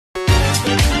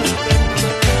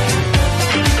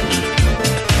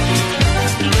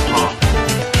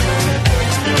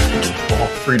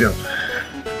Freedom.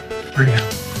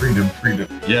 Freedom.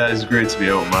 Yeah, it's great to be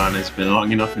out, man. It's been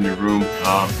long enough in the room.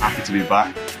 Happy to be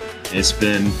back. It's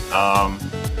been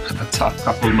a tough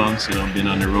couple of months, being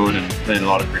on the road and playing a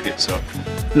lot of cricket. So,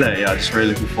 yeah, just really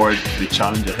looking forward to the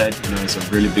challenge ahead. It's a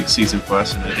really big season for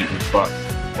us, and I think we've got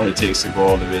what it takes to go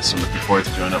all the way. So, looking forward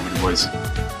to joining up with the boys.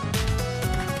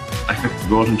 I could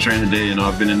go out and train today.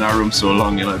 I've been in that room so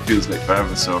long, it feels like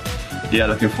forever. So, yeah,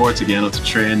 looking forward to getting out to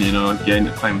train. Getting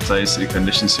acclimatized to the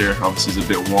conditions here. Obviously, it's a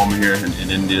bit warmer here in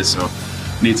India, so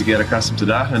need to get accustomed to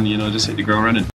that and just hit the ground running.